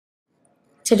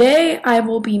Today I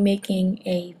will be making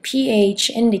a pH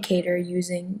indicator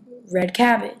using red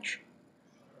cabbage.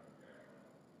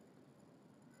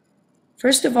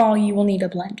 First of all, you will need a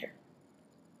blender.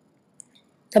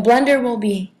 The blender will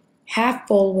be half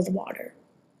full with water.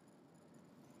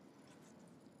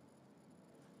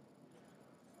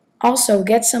 Also,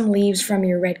 get some leaves from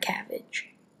your red cabbage.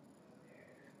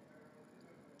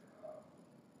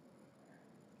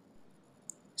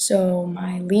 So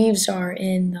my leaves are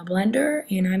in the blender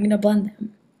and I'm going to blend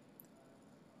them.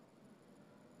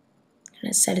 I'm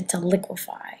going to set it to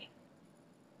liquefy.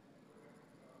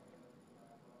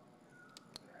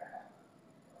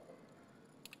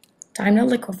 Time to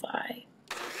liquefy.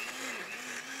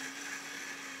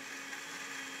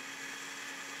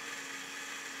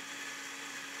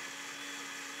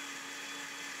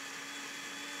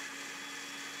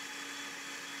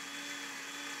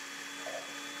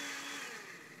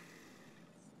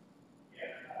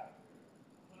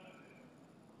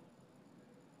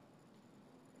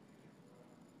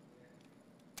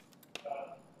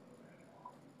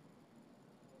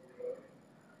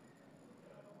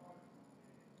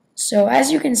 So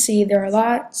as you can see, there are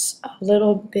lots of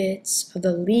little bits of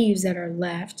the leaves that are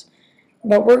left,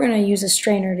 but we're going to use a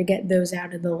strainer to get those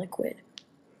out of the liquid.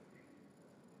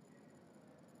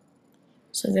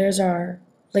 So there's our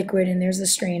liquid and there's the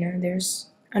strainer. There's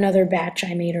another batch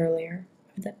I made earlier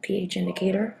of the pH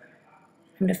indicator.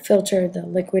 I'm going to filter the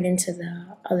liquid into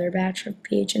the other batch of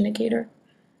pH indicator.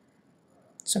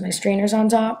 So my strainer's on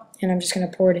top and I'm just going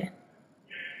to pour it in.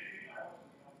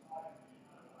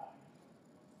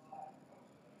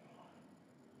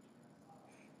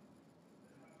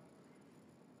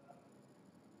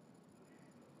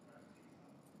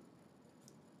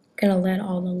 Gonna let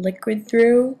all the liquid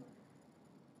through.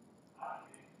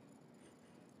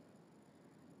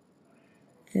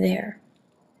 There.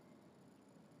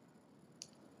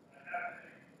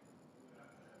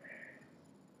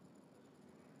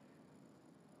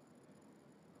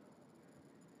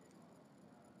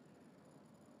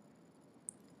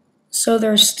 So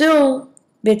there's still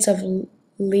bits of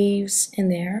leaves in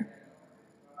there.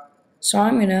 So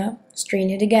I'm gonna strain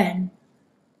it again.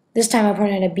 This time I put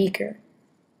it in a beaker.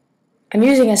 I'm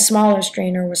using a smaller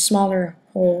strainer with smaller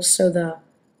holes so the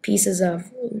pieces of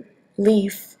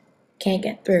leaf can't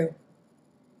get through.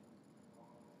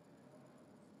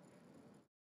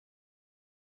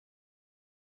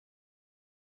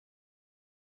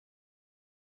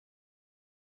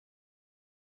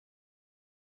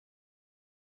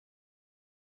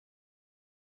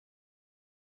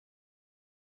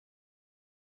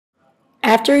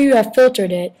 After you have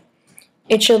filtered it,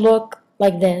 it should look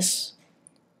like this,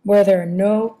 where there are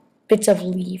no bits of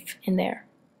leaf in there.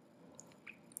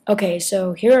 Okay,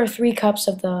 so here are 3 cups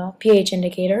of the pH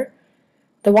indicator.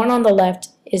 The one on the left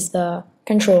is the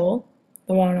control,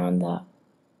 the one on the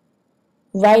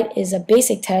right is a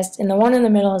basic test, and the one in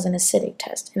the middle is an acidic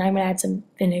test. And I'm going to add some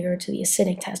vinegar to the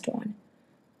acidic test one.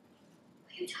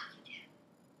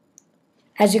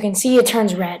 As you can see, it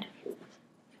turns red.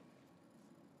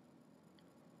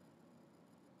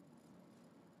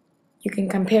 You can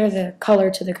compare the color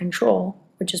to the control,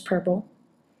 which is purple.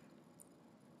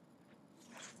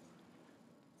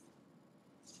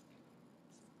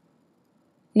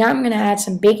 Now I'm going to add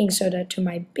some baking soda to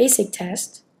my basic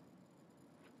test.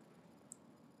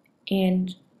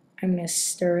 And I'm going to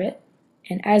stir it.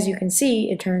 And as you can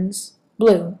see, it turns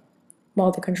blue,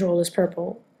 while the control is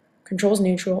purple. Control is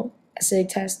neutral, acidic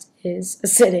test is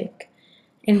acidic,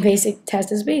 and basic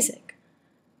test is basic.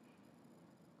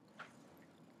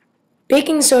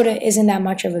 Baking soda isn't that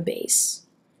much of a base.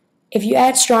 If you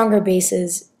add stronger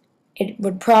bases, it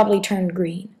would probably turn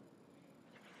green.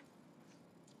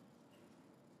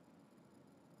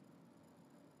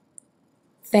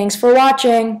 Thanks for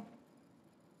watching.